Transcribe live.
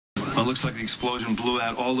Well, it looks like the explosion blew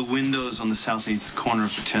out all the windows on the southeast corner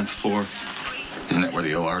of the 10th floor. Isn't that where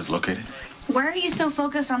the OR is located? Why are you so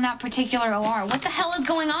focused on that particular OR? What the hell is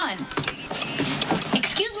going on?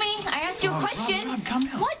 Excuse me, I asked you a question. Rob, come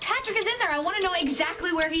now. What? Patrick is in there. I want to know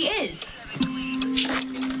exactly where he is.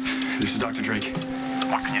 This is Dr. Drake.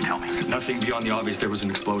 What can you tell me? Nothing beyond the obvious. There was an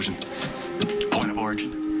explosion. Point of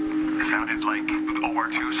origin. It sounded like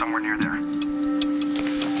OR2 somewhere near there.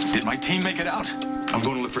 Did my team make it out? I'm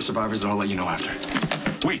going to look for survivors, and I'll let you know after.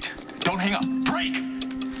 Wait, don't hang up. Drake!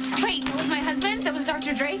 Wait, that was my husband? That was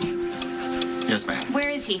Dr. Drake? Yes, ma'am. Where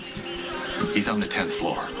is he? He's on the 10th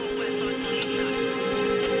floor.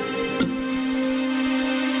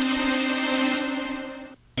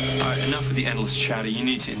 All right, enough of the endless chatter. You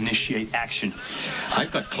need to initiate action.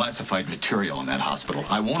 I've got classified material in that hospital.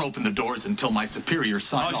 I won't open the doors until my superiors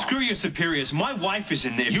sign off. Screw your superiors. My wife is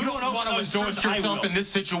in there. If You don't want to assert yourself in this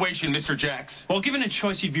situation, Mr. Jacks. Well, given a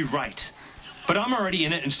choice, you'd be right. But I'm already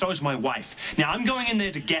in it, and so is my wife. Now, I'm going in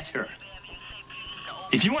there to get her.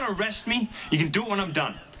 If you want to arrest me, you can do it when I'm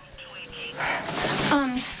done.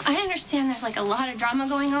 I understand there's like a lot of drama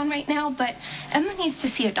going on right now, but Emma needs to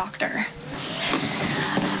see a doctor.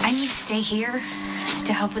 I need to stay here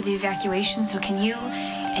to help with the evacuation, so can you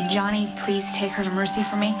and Johnny please take her to Mercy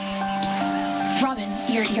for me? Robin,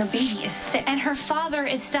 your baby is sick. And her father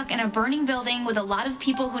is stuck in a burning building with a lot of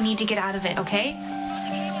people who need to get out of it, okay?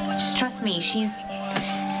 Just trust me, she's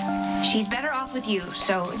better off with you.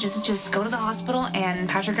 So just go to the hospital, and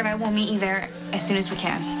Patrick and I will meet you there as soon as we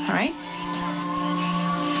can, all right?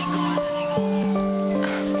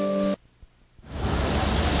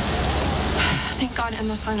 Thank God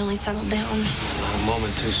Emma finally settled down. Not a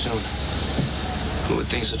moment too soon. Who would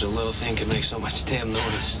think such a little thing could make so much damn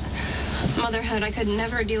noise? Motherhood, I could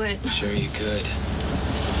never do it. Sure you could.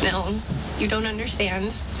 No, you don't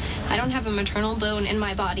understand. I don't have a maternal bone in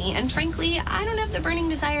my body, and frankly, I don't have the burning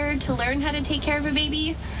desire to learn how to take care of a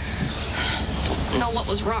baby. Don't know what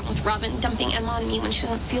was wrong with Robin dumping Emma on me when she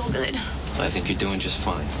doesn't feel good. I think you're doing just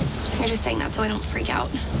fine. You're just saying that so I don't freak out.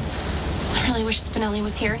 I really wish Spinelli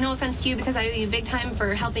was here. No offense to you, because I owe you big time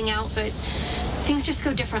for helping out, but things just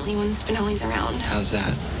go differently when Spinelli's around. How's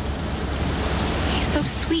that? He's so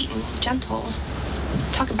sweet and gentle.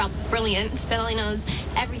 Talk about brilliant. Spinelli knows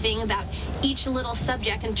everything about each little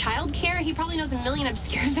subject. And childcare, he probably knows a million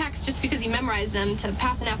obscure facts just because he memorized them to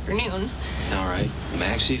pass an afternoon. All right.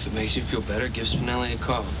 Maxie, if it makes you feel better, give Spinelli a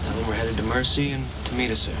call. Tell him we're headed to Mercy and to meet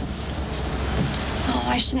us there. Oh,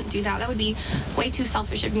 I shouldn't do that. That would be way too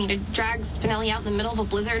selfish of me to drag Spinelli out in the middle of a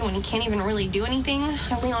blizzard when he can't even really do anything.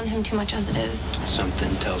 I lean on him too much as it is.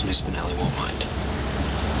 Something tells me Spinelli won't mind.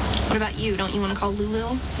 What about you? Don't you want to call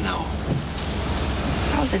Lulu? No.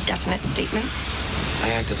 That was a definite statement.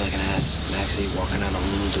 I acted like an ass, Maxie, walking out on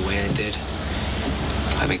Lulu the way I did.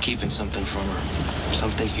 I've been keeping something from her.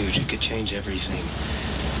 Something huge. It could change everything.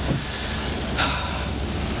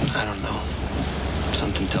 I don't know.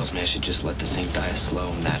 Something tells me I should just let the thing die a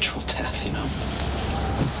slow, natural death, you know?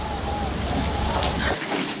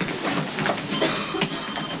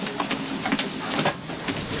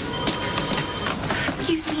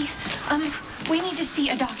 Excuse me. We need to see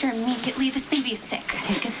a doctor immediately. This baby is sick.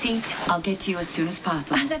 Take a seat. I'll get to you as soon as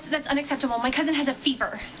possible. That's unacceptable. My cousin has a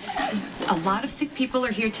fever. A lot of sick people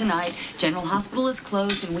are here tonight. General Hospital is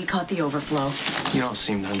closed, and we caught the overflow. You don't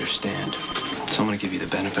seem to understand. So I'm going to give you the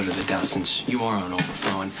benefit of the doubt since you are on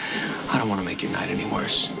overflow, and I don't want to make your night any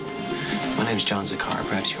worse. My name's John Zakar.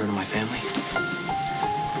 Perhaps you heard of my family?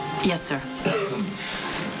 Yes, sir.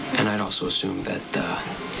 And I'd also assume that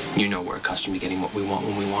you know we're accustomed to getting what we want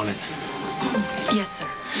when we want it. Yes, sir.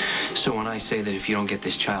 So when I say that if you don't get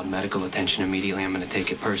this child medical attention immediately, I'm going to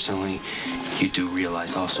take it personally, you do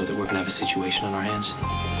realize also that we're going to have a situation on our hands?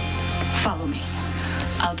 Follow me.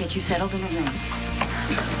 I'll get you settled in a room.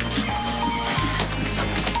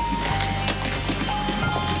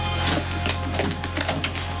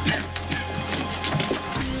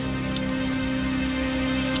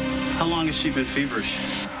 How long has she been feverish?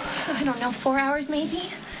 I don't know, 4 hours maybe?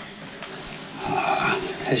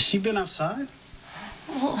 Has she been outside?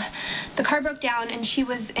 Well, the car broke down and she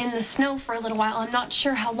was in the snow for a little while. I'm not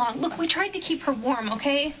sure how long. Look, we tried to keep her warm,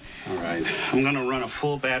 okay? All right. I'm going to run a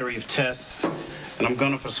full battery of tests, and I'm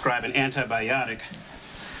going to prescribe an antibiotic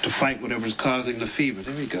to fight whatever's causing the fever.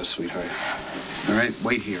 There you go, sweetheart. All right,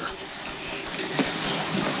 wait here.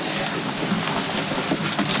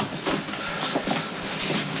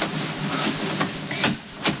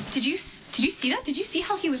 Did you see that? Did you see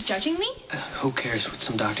how he was judging me? Who cares what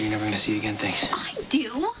some doctor you're never going to see again thinks? I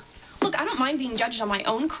do. Look, I don't mind being judged on my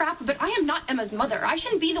own crap, but I am not Emma's mother. I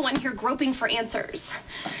shouldn't be the one here groping for answers.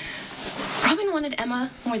 Robin wanted Emma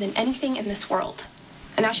more than anything in this world.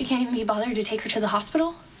 And now she can't even be bothered to take her to the hospital?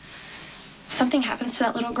 If something happens to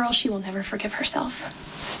that little girl, she will never forgive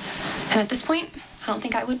herself. And at this point, I don't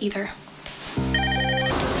think I would either.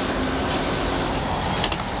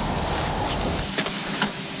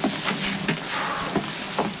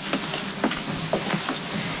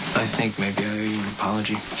 I think maybe I owe you an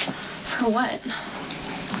apology. For what?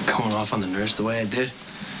 Going off on the nurse the way I did.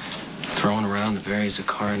 Throwing around the very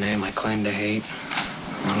Zakara name I claim to hate.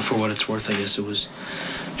 Well, for what it's worth, I guess it was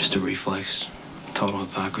just a reflex. Total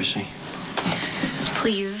hypocrisy.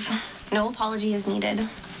 Please, no apology is needed.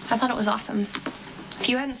 I thought it was awesome. If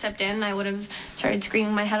you hadn't stepped in, I would have started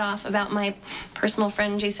screaming my head off about my personal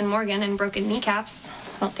friend Jason Morgan and broken kneecaps.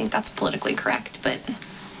 I don't think that's politically correct, but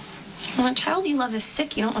when a child you love is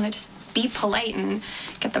sick, you don't want to just be polite and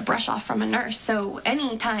get the brush off from a nurse. So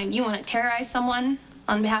anytime you want to terrorize someone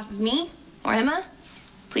on behalf of me or Emma,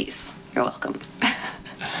 please, you're welcome.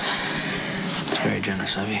 It's very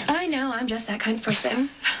generous of you. I know, I'm just that kind of person.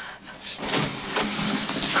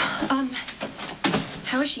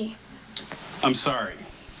 How is she? I'm sorry.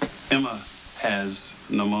 Emma has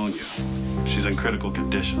pneumonia. She's in critical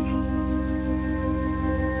condition.